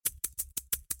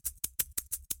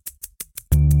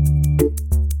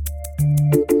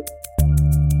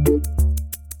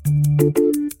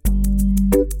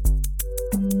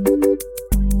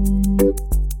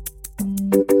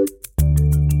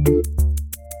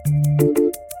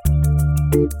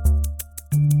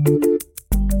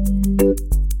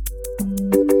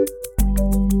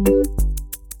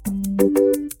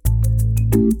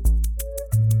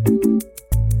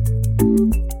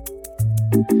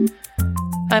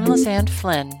I'm Lizanne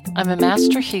Flynn. I'm a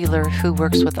master healer who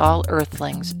works with all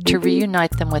earthlings to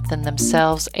reunite them within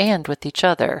themselves and with each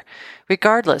other,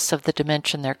 regardless of the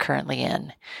dimension they're currently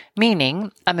in.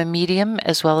 Meaning, I'm a medium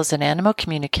as well as an animal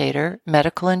communicator,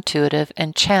 medical intuitive,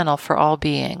 and channel for all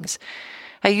beings.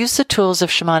 I use the tools of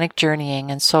shamanic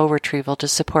journeying and soul retrieval to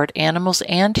support animals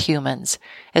and humans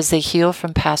as they heal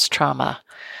from past trauma.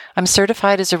 I'm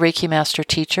certified as a Reiki Master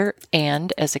Teacher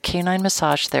and as a canine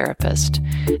massage therapist.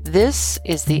 This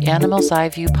is the Animal's Eye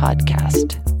View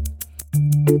podcast.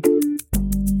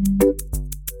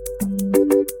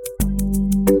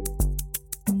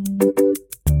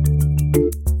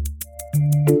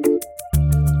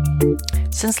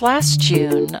 Since last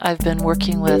June, I've been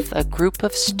working with a group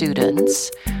of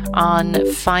students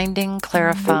on finding,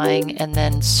 clarifying, and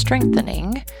then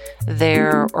strengthening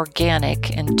their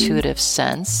organic intuitive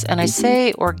sense. And I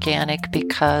say organic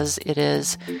because it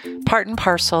is part and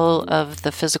parcel of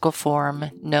the physical form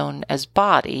known as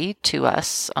body to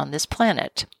us on this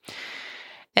planet.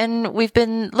 And we've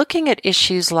been looking at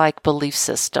issues like belief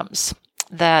systems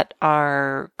that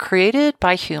are created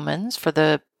by humans for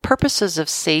the purposes of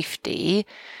safety,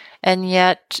 and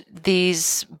yet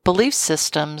these belief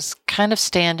systems kind of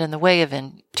stand in the way of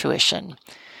intuition.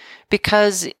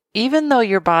 Because even though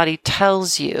your body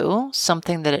tells you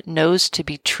something that it knows to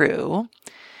be true,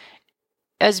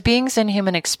 as beings in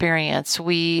human experience,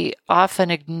 we often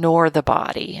ignore the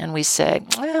body and we say,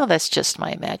 well, that's just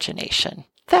my imagination.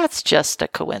 That's just a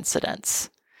coincidence.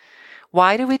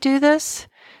 Why do we do this?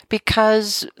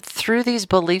 Because through these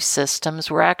belief systems,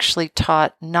 we're actually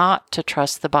taught not to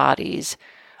trust the body's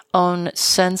own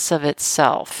sense of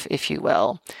itself, if you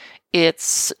will.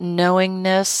 Its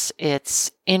knowingness,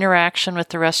 its interaction with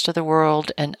the rest of the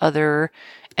world and other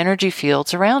energy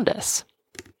fields around us.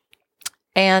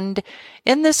 And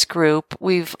in this group,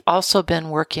 we've also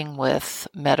been working with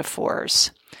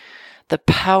metaphors. The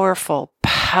powerful,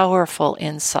 powerful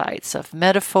insights of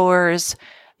metaphors,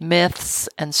 myths,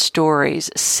 and stories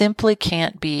simply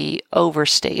can't be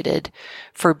overstated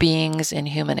for beings in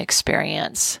human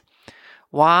experience.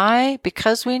 Why?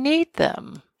 Because we need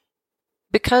them.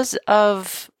 Because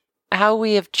of how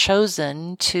we have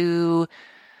chosen to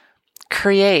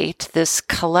create this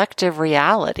collective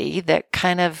reality that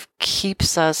kind of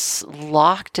keeps us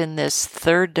locked in this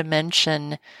third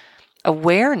dimension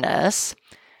awareness.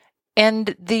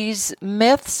 And these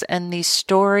myths and these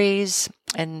stories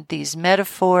and these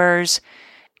metaphors,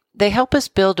 they help us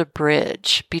build a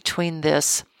bridge between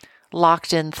this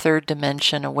locked-in third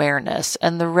dimension awareness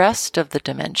and the rest of the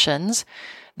dimensions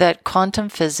that quantum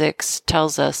physics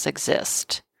tells us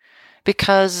exist.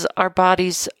 Because our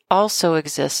bodies also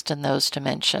exist in those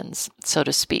dimensions, so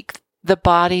to speak. The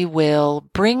body will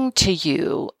bring to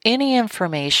you any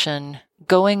information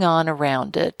going on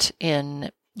around it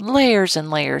in layers and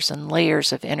layers and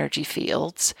layers of energy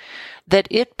fields that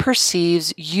it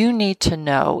perceives you need to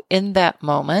know in that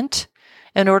moment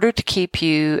in order to keep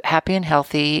you happy and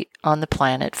healthy on the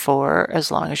planet for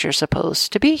as long as you're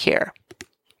supposed to be here.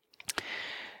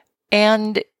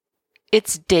 And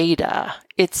it's data,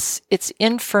 it's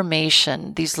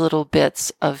information, these little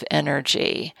bits of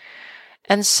energy.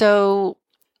 And so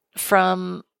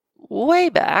from way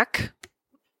back,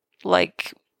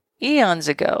 like eons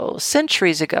ago,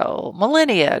 centuries ago,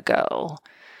 millennia ago,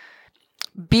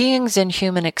 beings in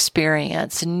human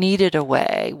experience needed a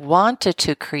way, wanted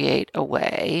to create a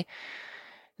way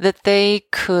that they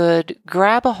could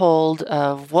grab a hold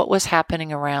of what was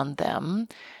happening around them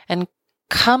and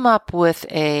come up with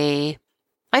I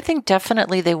think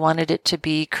definitely they wanted it to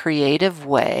be creative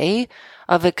way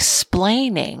of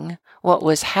explaining what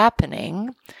was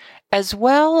happening, as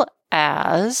well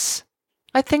as,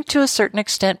 I think to a certain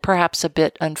extent, perhaps a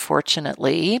bit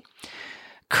unfortunately,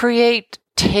 create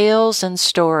tales and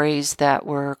stories that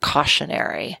were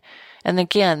cautionary. And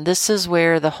again, this is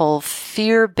where the whole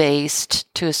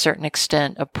fear-based, to a certain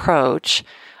extent, approach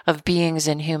of beings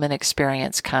in human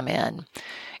experience come in.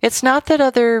 It's not that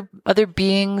other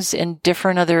beings in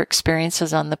different other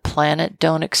experiences on the planet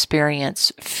don't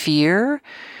experience fear.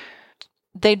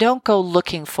 They don't go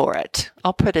looking for it.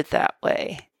 I'll put it that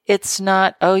way. It's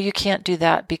not, oh, you can't do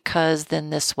that because then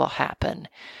this will happen.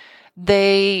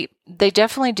 They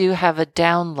definitely do have a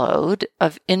download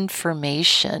of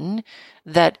information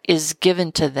that is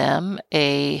given to them,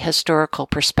 a historical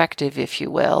perspective, if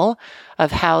you will,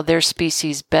 of how their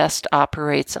species best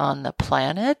operates on the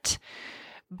planet.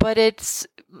 But it's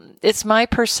my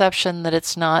perception that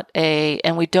it's not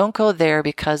and we don't go there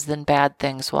because then bad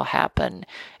things will happen.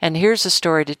 And here's a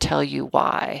story to tell you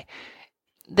why.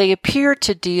 They appear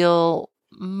to deal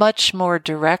much more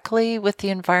directly with the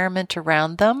environment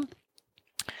around them.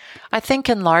 I think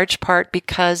in large part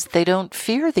because they don't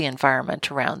fear the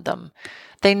environment around them.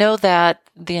 They know that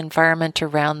the environment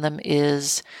around them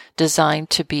is designed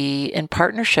to be in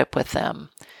partnership with them.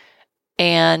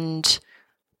 And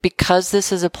because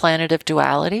this is a planet of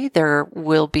duality, there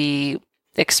will be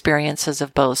experiences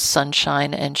of both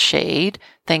sunshine and shade.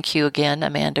 Thank you again,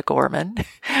 Amanda Gorman,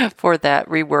 for that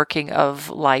reworking of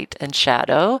light and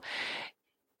shadow.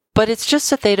 But it's just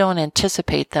that they don't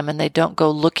anticipate them and they don't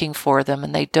go looking for them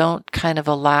and they don't kind of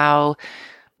allow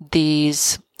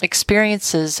these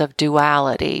experiences of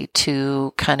duality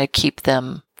to kind of keep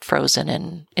them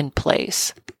frozen in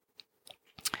place.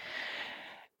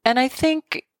 And I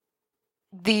think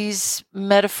these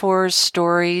metaphors,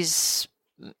 stories,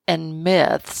 and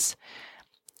myths,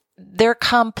 they're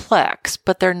complex,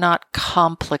 but they're not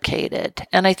complicated.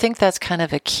 And I think that's kind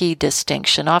of a key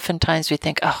distinction. Oftentimes we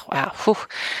think, oh, wow,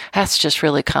 that's just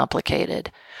really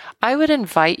complicated. I would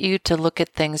invite you to look at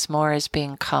things more as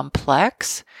being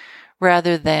complex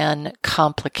rather than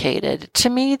complicated. To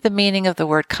me, the meaning of the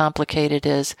word complicated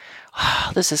is,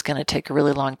 oh, this is going to take a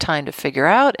really long time to figure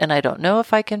out, and I don't know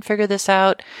if I can figure this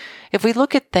out. If we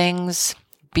look at things,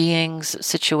 beings,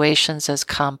 situations as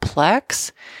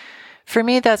complex, for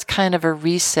me, that's kind of a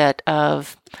reset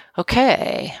of,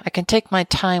 okay, I can take my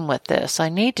time with this. I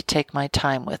need to take my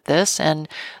time with this. And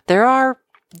there are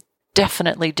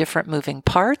definitely different moving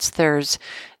parts. There's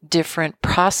different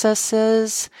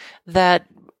processes that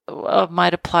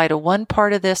might apply to one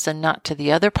part of this and not to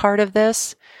the other part of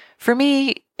this. For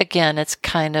me, again, it's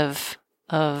kind of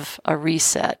a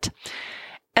reset.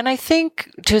 And I think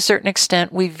to a certain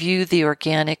extent, we view the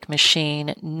organic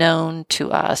machine known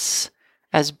to us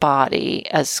as body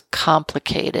as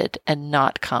complicated and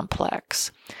not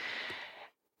complex.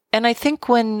 And I think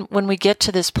when we get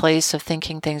to this place of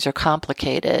thinking things are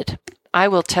complicated, I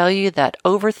will tell you that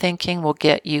overthinking will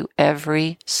get you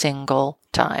every single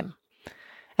time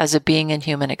as a being in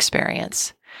human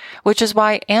experience, which is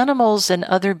why animals and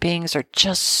other beings are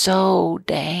just so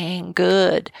dang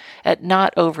good at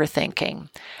not overthinking.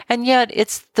 And yet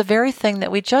it's the very thing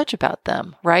that we judge about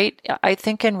them, right? I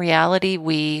think in reality,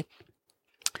 we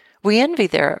envy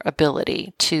their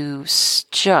ability to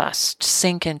just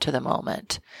sink into the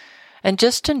moment and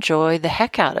just enjoy the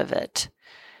heck out of it.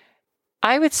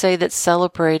 I would say that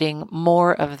celebrating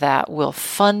more of that will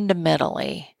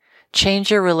fundamentally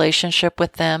change your relationship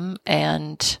with them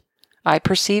and I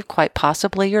perceive quite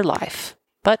possibly your life.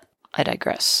 But I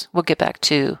digress. We'll get back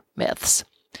to myths.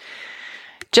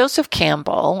 Joseph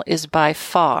Campbell is by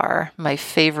far my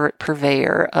favorite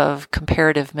purveyor of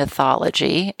comparative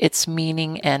mythology, its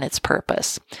meaning and its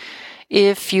purpose.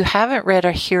 If you haven't read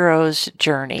A Hero's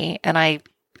Journey, and I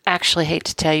actually hate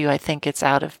to tell you, I think it's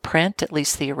out of print, at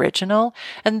least the original,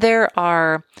 and there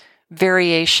are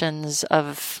variations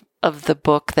of the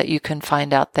book that you can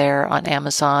find out there on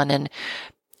Amazon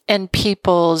and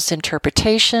people's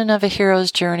interpretation of A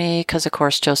Hero's Journey, because of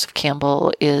course Joseph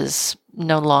Campbell is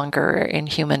no longer in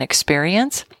human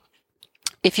experience.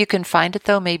 If you can find it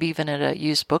though, maybe even at a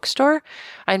used bookstore,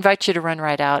 I invite you to run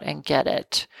right out and get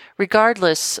it,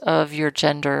 regardless of your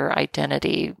gender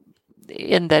identity,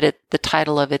 in that the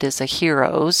title of it is A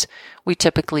Hero's. We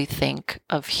typically think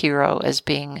of hero as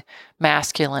being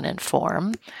masculine in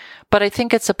form, but I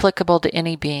think it's applicable to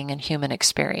any being in human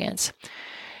experience.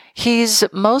 He's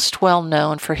most well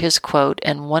known for his quote,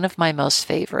 and one of my most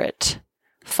favorite,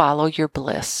 "Follow your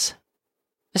bliss."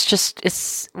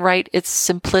 It's right. It's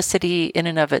simplicity in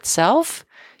and of itself.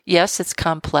 Yes, it's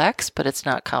complex, but it's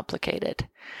not complicated.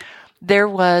 There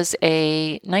was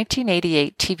a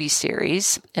 1988 TV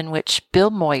series in which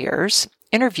Bill Moyers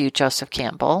interviewed Joseph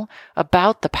Campbell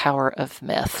about the power of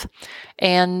myth.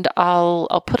 And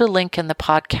I'll put a link in the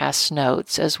podcast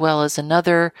notes, as well as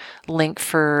another link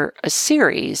for a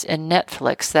series in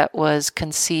Netflix that was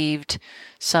conceived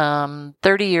some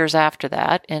 30 years after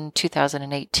that, in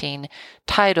 2018,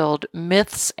 titled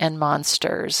Myths and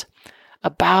Monsters,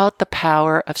 about the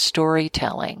power of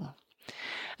storytelling.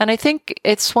 And I think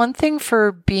it's one thing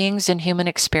for beings in human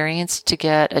experience to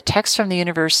get a text from the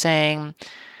universe saying,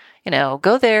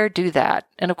 go there, do that.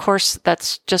 And of course,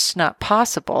 that's just not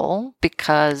possible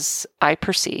because I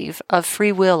perceive of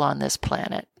free will on this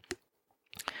planet.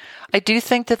 I do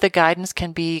think that the guidance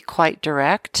can be quite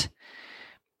direct.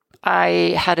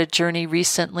 I had a journey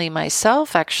recently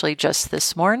myself, actually just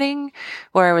this morning,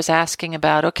 where I was asking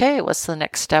about, okay, what's the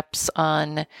next steps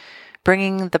on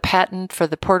bringing the patent for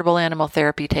the portable animal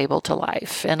therapy table to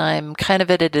life? And I'm kind of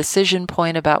at a decision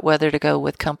point about whether to go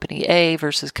with company A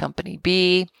versus company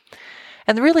B.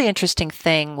 And the really interesting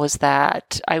thing was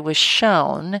that I was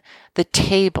shown the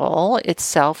table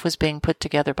itself was being put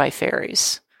together by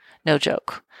fairies. No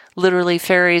joke. literally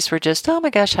fairies were just, oh my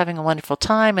gosh, having a wonderful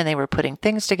time, and they were putting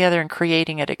things together and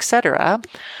creating it, etc.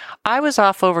 I was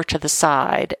off over to the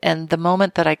side, and the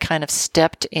moment that I kind of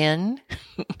stepped in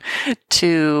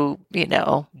to,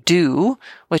 do,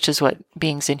 which is what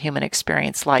beings in human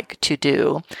experience like to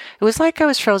do, it was like I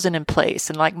was frozen in place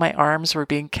and like my arms were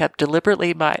being kept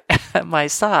deliberately at my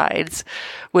sides,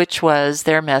 which was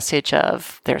their message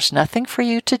of, there's nothing for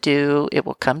you to do. It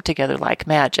will come together like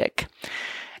magic.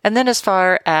 And then as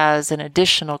far as an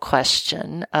additional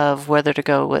question of whether to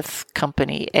go with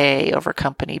company A over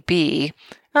company B,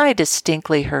 I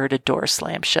distinctly heard a door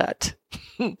slam shut.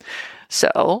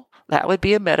 So that would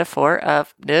be a metaphor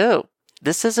of, no,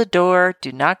 this is a door.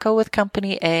 Do not go with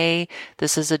company A.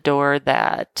 This is a door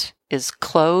that is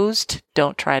closed.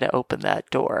 Don't try to open that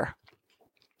door.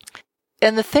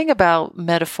 And the thing about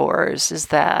metaphors is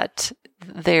that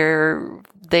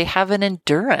they have an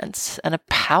endurance and a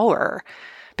power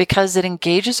because it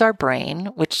engages our brain,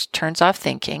 which turns off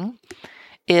thinking.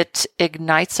 It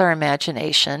ignites our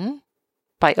imagination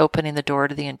by opening the door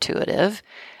to the intuitive,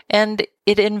 and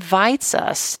it invites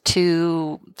us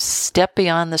to step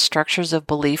beyond the structures of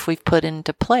belief we've put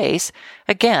into place,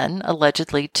 again,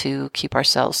 allegedly to keep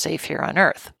ourselves safe here on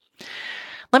Earth.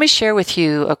 Let me share with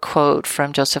you a quote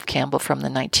from Joseph Campbell from the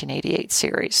 1988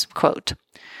 series. Quote,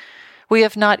 "We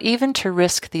have not even to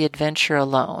risk the adventure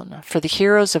alone, for the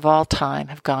heroes of all time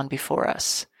have gone before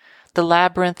us. The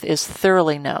labyrinth is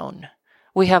thoroughly known.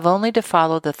 We have only to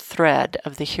follow the thread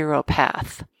of the hero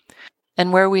path.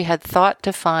 And where we had thought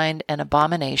to find an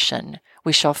abomination,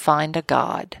 we shall find a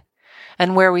god.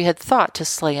 And where we had thought to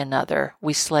slay another,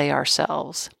 we slay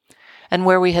ourselves. And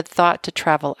where we had thought to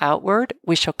travel outward,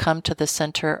 we shall come to the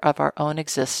center of our own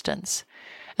existence.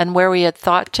 And where we had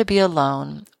thought to be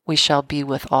alone, we shall be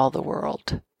with all the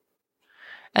world."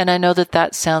 And I know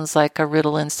that sounds like a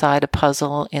riddle inside a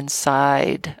puzzle,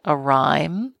 inside a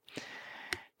rhyme.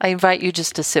 I invite you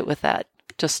just to sit with that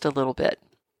just a little bit.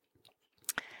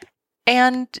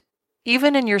 And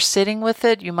even in your sitting with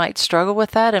it, you might struggle with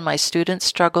that. And my students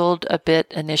struggled a bit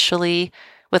initially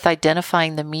with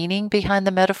identifying the meaning behind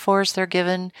the metaphors they're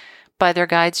given by their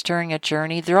guides during a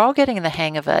journey. They're all getting the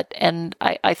hang of it. And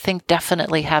I think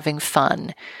definitely having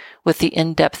fun with the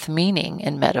in-depth meaning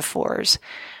in metaphors.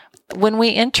 When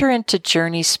we enter into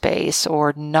journey space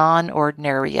or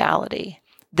non-ordinary reality,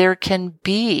 there can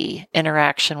be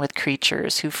interaction with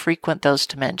creatures who frequent those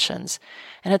dimensions,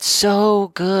 and it's so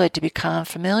good to become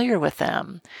familiar with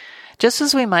them, just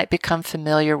as we might become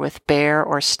familiar with bear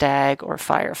or stag or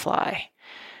firefly.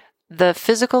 The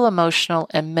physical, emotional,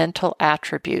 and mental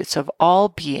attributes of all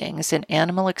beings in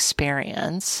animal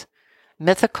experience,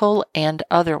 mythical and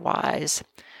otherwise,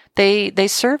 they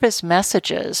serve as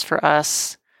messages for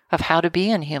us of how to be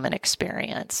in human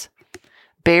experience.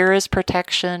 Bear is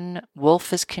protection,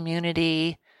 wolf is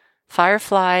community,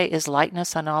 firefly is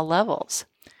lightness on all levels.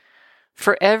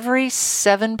 For every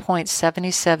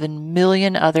 7.77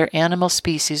 million other animal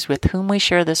species with whom we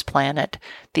share this planet,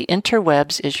 the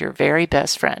interwebs is your very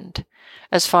best friend.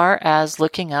 As far as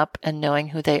looking up and knowing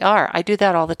who they are, I do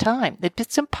that all the time.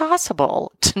 It's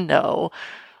impossible to know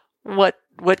what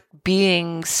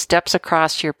being steps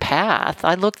across your path.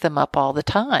 I look them up all the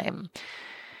time.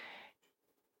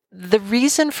 The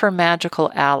reason for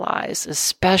magical allies,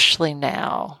 especially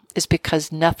now, is because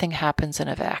nothing happens in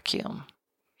a vacuum.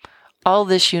 All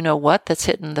this that's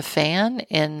hitting the fan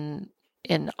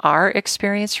in our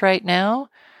experience right now,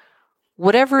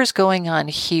 whatever is going on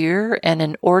here and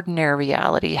in ordinary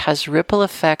reality has ripple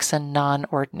effects in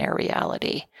non-ordinary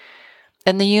reality.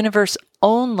 And the universe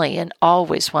only and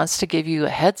always wants to give you a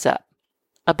heads up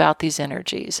about these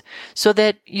energies so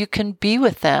that you can be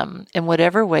with them in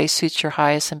whatever way suits your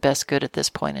highest and best good at this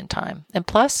point in time. And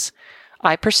plus,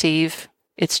 I perceive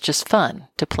it's just fun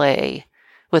to play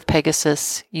with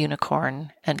Pegasus,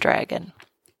 unicorn, and dragon.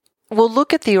 We'll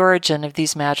look at the origin of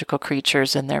these magical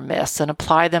creatures and their myths and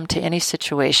apply them to any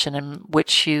situation in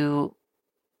which you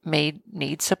may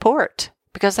need support,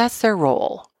 because that's their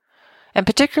role. And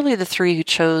particularly the three who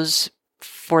chose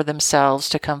for themselves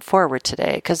to come forward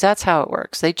today, because that's how it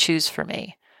works. They choose for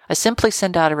me. I simply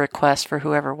send out a request for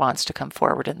whoever wants to come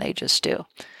forward, and they just do.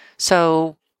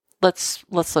 So let's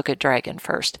look at dragon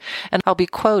first. And I'll be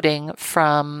quoting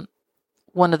from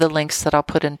one of the links that I'll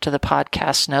put into the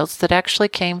podcast notes that actually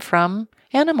came from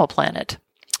Animal Planet.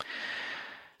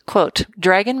 Quote,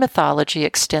 "Dragon mythology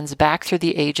extends back through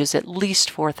the ages at least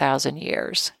 4,000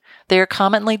 years. They are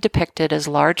commonly depicted as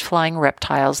large flying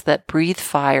reptiles that breathe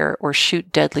fire or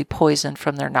shoot deadly poison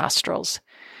from their nostrils.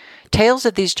 Tales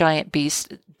of these giant beasts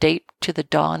date to the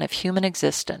dawn of human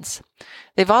existence.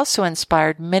 They've also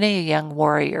inspired many a young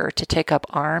warrior to take up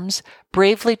arms,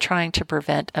 bravely trying to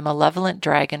prevent a malevolent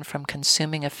dragon from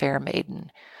consuming a fair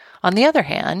maiden. On the other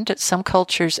hand, some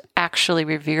cultures actually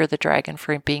revere the dragon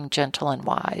for being gentle and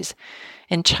wise.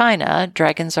 In China,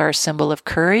 dragons are a symbol of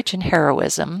courage and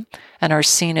heroism and are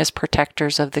seen as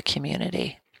protectors of the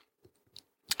community.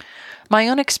 My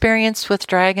own experience with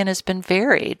dragon has been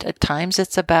varied. At times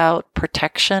it's about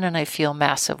protection and I feel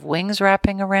massive wings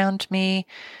wrapping around me.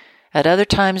 At other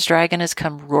times, dragon has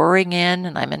come roaring in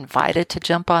and I'm invited to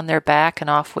jump on their back and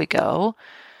off we go.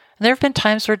 And there have been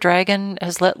times where dragon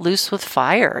has let loose with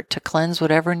fire to cleanse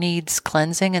whatever needs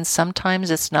cleansing, and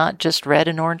sometimes it's not just red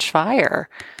and orange fire.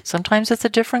 Sometimes it's a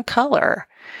different color.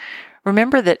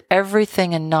 Remember that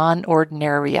everything in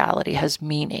non-ordinary reality has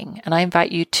meaning, and I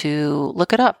invite you to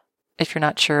look it up if you're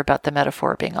not sure about the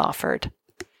metaphor being offered.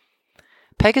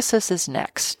 Pegasus is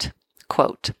next.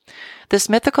 Quote, "This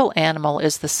mythical animal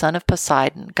is the son of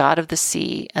Poseidon, god of the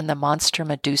sea, and the monster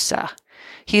Medusa.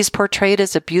 He is portrayed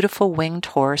as a beautiful winged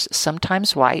horse,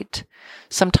 sometimes white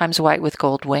with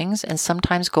gold wings, and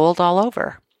sometimes gold all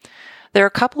over. There are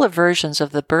a couple of versions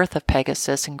of the birth of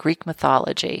Pegasus in Greek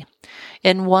mythology.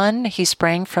 In one, he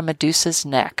sprang from Medusa's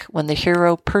neck when the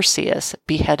hero Perseus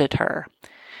beheaded her.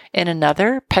 In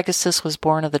another, Pegasus was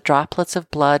born of the droplets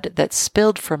of blood that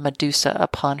spilled from Medusa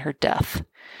upon her death.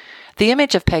 The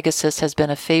image of Pegasus has been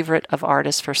a favorite of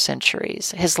artists for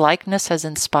centuries. His likeness has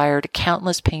inspired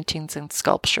countless paintings and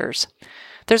sculptures.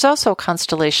 There's also a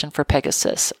constellation for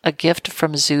Pegasus, a gift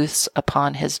from Zeus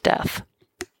upon his death."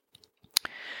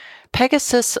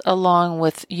 Pegasus, along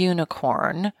with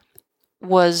unicorn,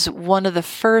 was one of the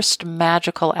first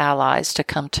magical allies to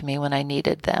come to me when I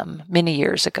needed them many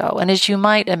years ago. And as you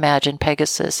might imagine,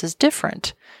 Pegasus is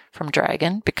different from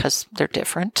dragon because they're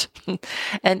different,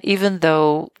 and even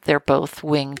though they're both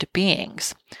winged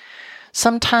beings.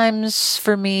 Sometimes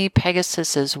for me,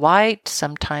 Pegasus is white.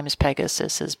 Sometimes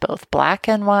Pegasus is both black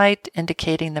and white,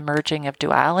 indicating the merging of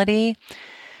duality.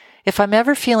 If I'm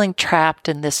ever feeling trapped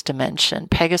in this dimension,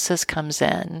 Pegasus comes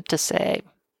in to say,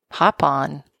 hop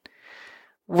on.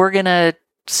 We're going to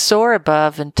soar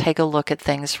above and take a look at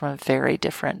things from a very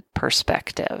different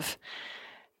perspective.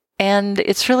 And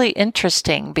it's really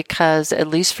interesting because, at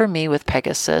least for me with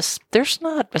Pegasus, there's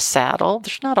not a saddle,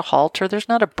 there's not a halter, there's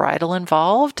not a bridle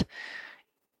involved.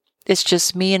 It's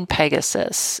just me and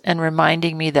Pegasus, and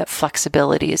reminding me that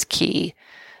flexibility is key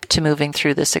to moving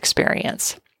through this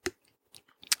experience.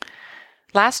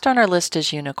 Last on our list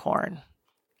is unicorn.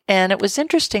 And it was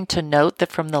interesting to note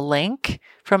that from the link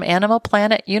from Animal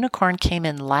Planet, unicorn came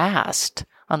in last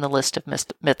on the list of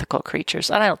mythical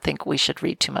creatures. And I don't think we should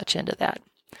read too much into that.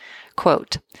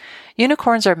 Quote,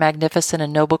 "Unicorns are magnificent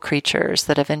and noble creatures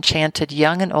that have enchanted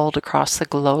young and old across the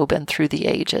globe and through the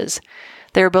ages.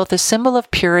 They are both a symbol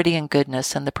of purity and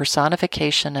goodness and the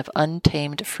personification of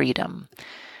untamed freedom.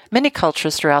 Many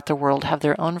cultures throughout the world have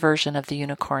their own version of the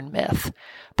unicorn myth,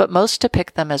 but most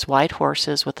depict them as white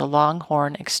horses with a long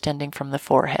horn extending from the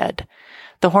forehead.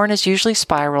 The horn is usually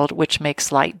spiraled, which makes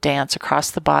light dance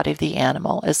across the body of the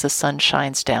animal as the sun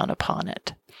shines down upon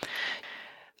it."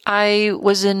 I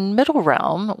was in Middle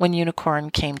Realm when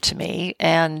unicorn came to me,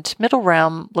 and Middle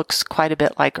Realm looks quite a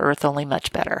bit like Earth, only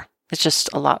much better. It's just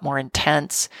a lot more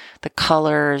intense, the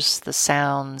colors, the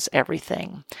sounds,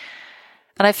 everything.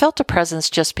 And I felt a presence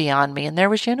just beyond me, and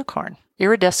there was unicorn,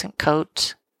 iridescent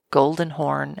coat, golden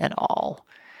horn, and all.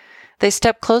 They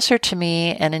stepped closer to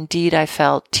me, and indeed I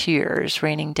felt tears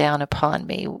raining down upon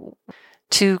me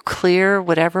to clear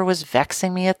whatever was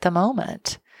vexing me at the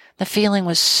moment. The feeling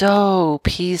was so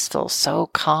peaceful, so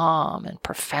calm, and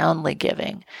profoundly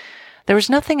giving. There was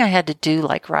nothing I had to do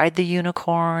like ride the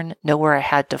unicorn, nowhere I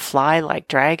had to fly like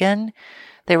dragon.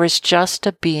 There was just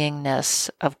a beingness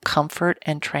of comfort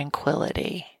and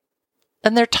tranquility.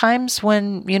 And there are times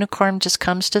when unicorn just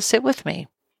comes to sit with me.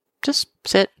 Just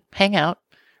sit, hang out,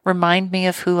 remind me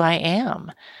of who I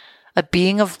am, a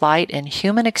being of light and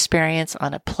human experience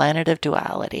on a planet of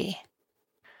duality.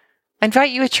 I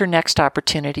invite you at your next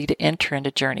opportunity to enter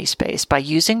into journey space by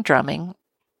using drumming.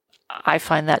 I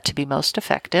find that to be most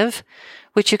effective,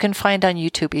 which you can find on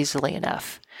YouTube easily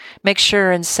enough. Make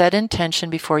sure and set intention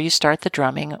before you start the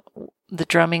drumming. The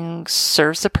drumming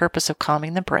serves the purpose of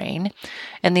calming the brain,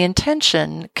 and the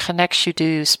intention connects you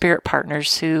to spirit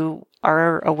partners who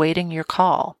are awaiting your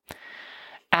call.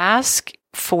 Ask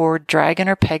for dragon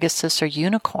or Pegasus or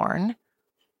unicorn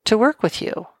to work with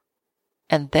you,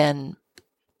 and then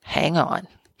hang on.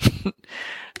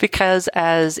 Because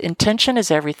as intention is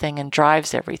everything and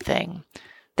drives everything,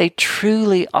 they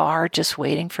truly are just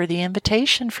waiting for the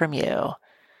invitation from you.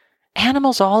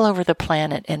 Animals all over the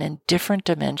planet and in different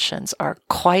dimensions are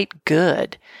quite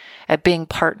good at being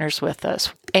partners with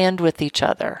us and with each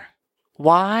other.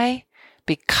 Why?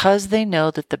 Because they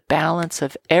know that the balance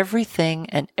of everything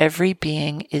and every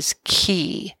being is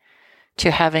key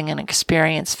to having an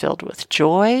experience filled with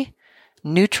joy,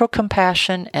 neutral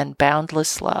compassion, and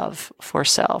boundless love for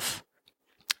self.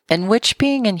 And which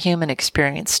being in human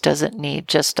experience doesn't need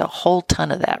just a whole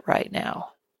ton of that right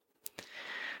now?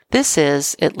 This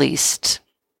is, at least,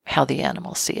 how the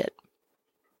animals see it.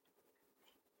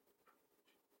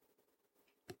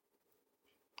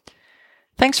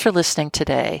 Thanks for listening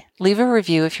today. Leave a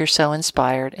review if you're so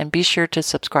inspired, and be sure to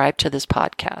subscribe to this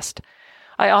podcast.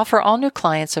 I offer all new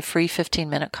clients a free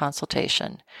 15-minute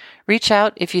consultation. Reach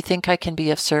out if you think I can be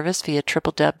of service via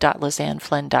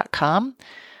www.lizanneflynn.com.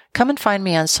 Come and find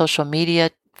me on social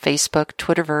media, Facebook,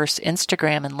 Twitterverse,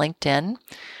 Instagram, and LinkedIn.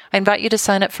 I invite you to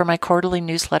sign up for my quarterly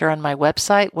newsletter on my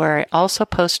website, where I also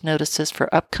post notices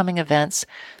for upcoming events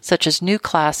such as new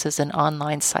classes and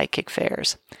online psychic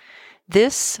fairs.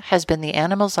 This has been the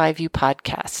Animal's Eye View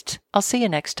podcast. I'll see you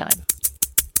next time.